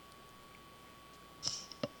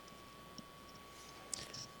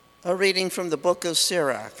A reading from the book of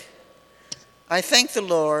Sirach. I thank the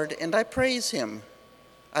Lord and I praise him.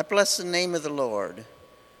 I bless the name of the Lord.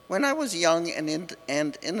 When I was young and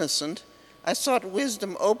innocent, I sought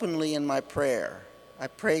wisdom openly in my prayer. I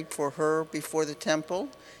prayed for her before the temple,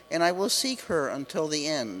 and I will seek her until the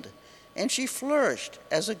end. And she flourished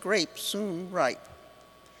as a grape soon ripe.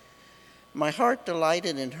 My heart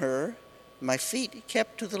delighted in her. My feet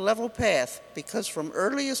kept to the level path, because from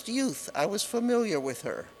earliest youth I was familiar with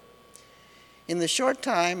her. In the short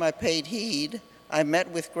time I paid heed, I met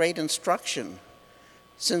with great instruction.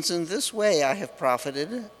 Since in this way I have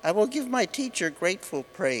profited, I will give my teacher grateful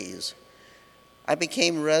praise. I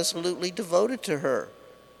became resolutely devoted to her.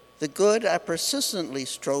 The good I persistently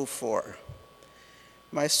strove for.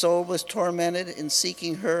 My soul was tormented in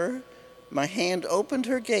seeking her. My hand opened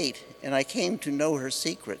her gate, and I came to know her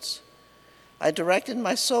secrets. I directed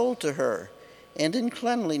my soul to her, and in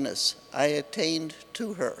cleanliness I attained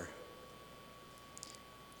to her.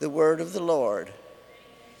 The word of the Lord.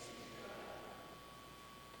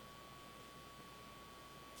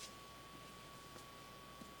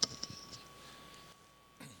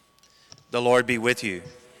 The Lord be with you.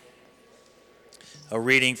 A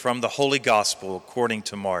reading from the Holy Gospel according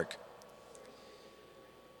to Mark.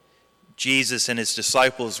 Jesus and his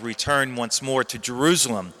disciples returned once more to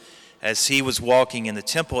Jerusalem. As he was walking in the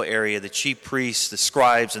temple area, the chief priests, the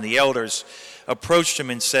scribes, and the elders approached him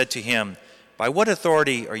and said to him, "By what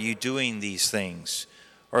authority are you doing these things?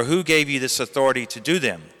 Or who gave you this authority to do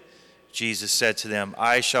them?" Jesus said to them,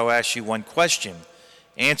 "I shall ask you one question.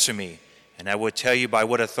 Answer me, and I will tell you by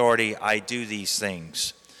what authority I do these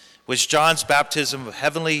things. Was John's baptism of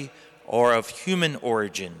heavenly or of human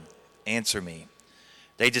origin? Answer me."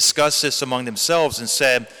 They discussed this among themselves and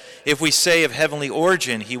said, "If we say of heavenly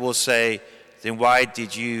origin, he will say, 'Then why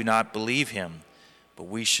did you not believe him?'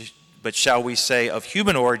 But shall we say of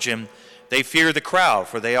human origin?" They feared the crowd,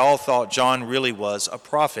 for they all thought John really was a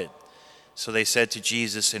prophet. So they said to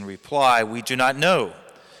Jesus in reply, "We do not know."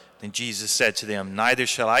 Then Jesus said to them, "Neither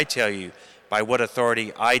shall I tell you by what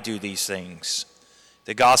authority I do these things."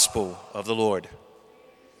 The Gospel of the Lord.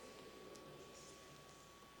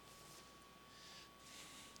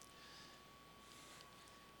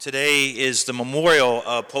 Today is the memorial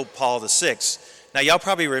of Pope Paul VI. Now, y'all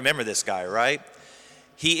probably remember this guy, right?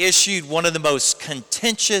 He issued one of the most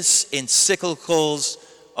contentious encyclicals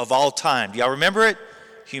of all time. Do y'all remember it?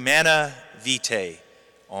 Humanae Vitae,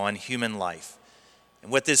 on human life.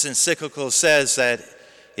 And what this encyclical says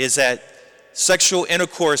is that sexual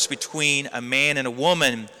intercourse between a man and a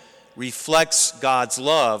woman reflects God's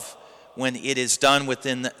love when it is done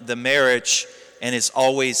within the marriage and is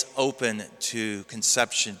always open to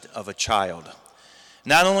conception of a child.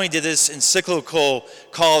 Not only did this encyclical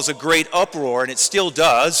cause a great uproar, and it still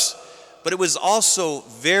does, but it was also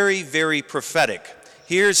very, very prophetic.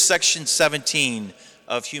 Here's section 17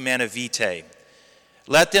 of Humanae Vitae.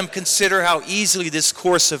 Let them consider how easily this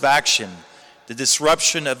course of action, the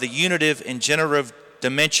disruption of the unitive and generative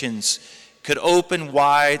dimensions, could open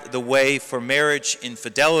wide the way for marriage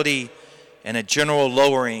infidelity and a general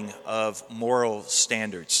lowering of moral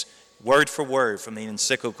standards. Word for word from the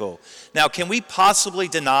encyclical. Now, can we possibly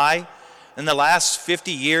deny in the last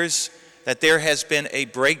 50 years that there has been a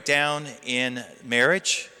breakdown in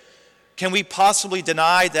marriage? Can we possibly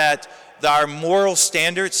deny that our moral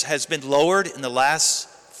standards has been lowered in the last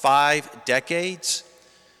 5 decades?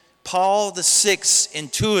 Paul VI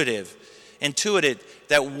intuited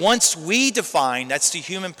that once we define, that's the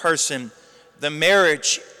human person, the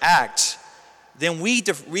marriage act, then we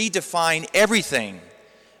redefine everything.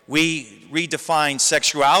 We redefine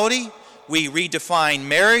sexuality, we redefine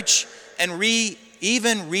marriage, and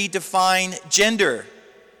even redefine gender.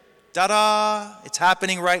 Ta-da! It's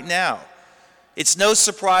happening right now. It's no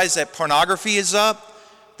surprise that pornography is up,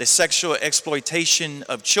 the sexual exploitation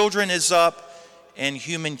of children is up, and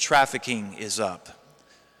human trafficking is up.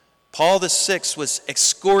 Paul VI was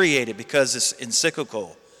excoriated because this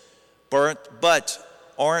encyclical. But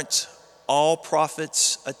aren't all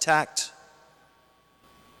prophets attacked?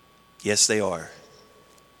 Yes, they are.